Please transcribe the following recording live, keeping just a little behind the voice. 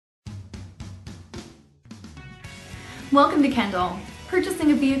Welcome to Kendall.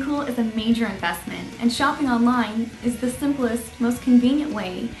 Purchasing a vehicle is a major investment, and shopping online is the simplest, most convenient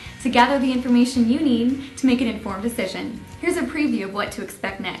way to gather the information you need to make an informed decision. Here's a preview of what to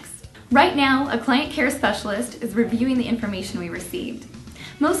expect next. Right now, a client care specialist is reviewing the information we received.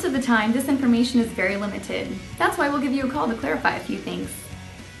 Most of the time, this information is very limited. That's why we'll give you a call to clarify a few things.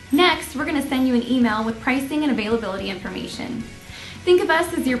 Next, we're going to send you an email with pricing and availability information. Think of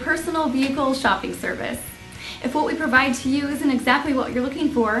us as your personal vehicle shopping service. If what we provide to you isn't exactly what you're looking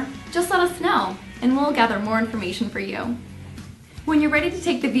for, just let us know, and we'll gather more information for you. When you're ready to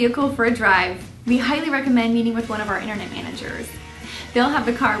take the vehicle for a drive, we highly recommend meeting with one of our internet managers. They'll have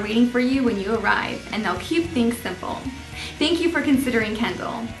the car waiting for you when you arrive, and they'll keep things simple. Thank you for considering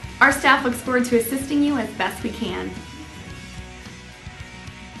Kendall. Our staff looks forward to assisting you as best we can.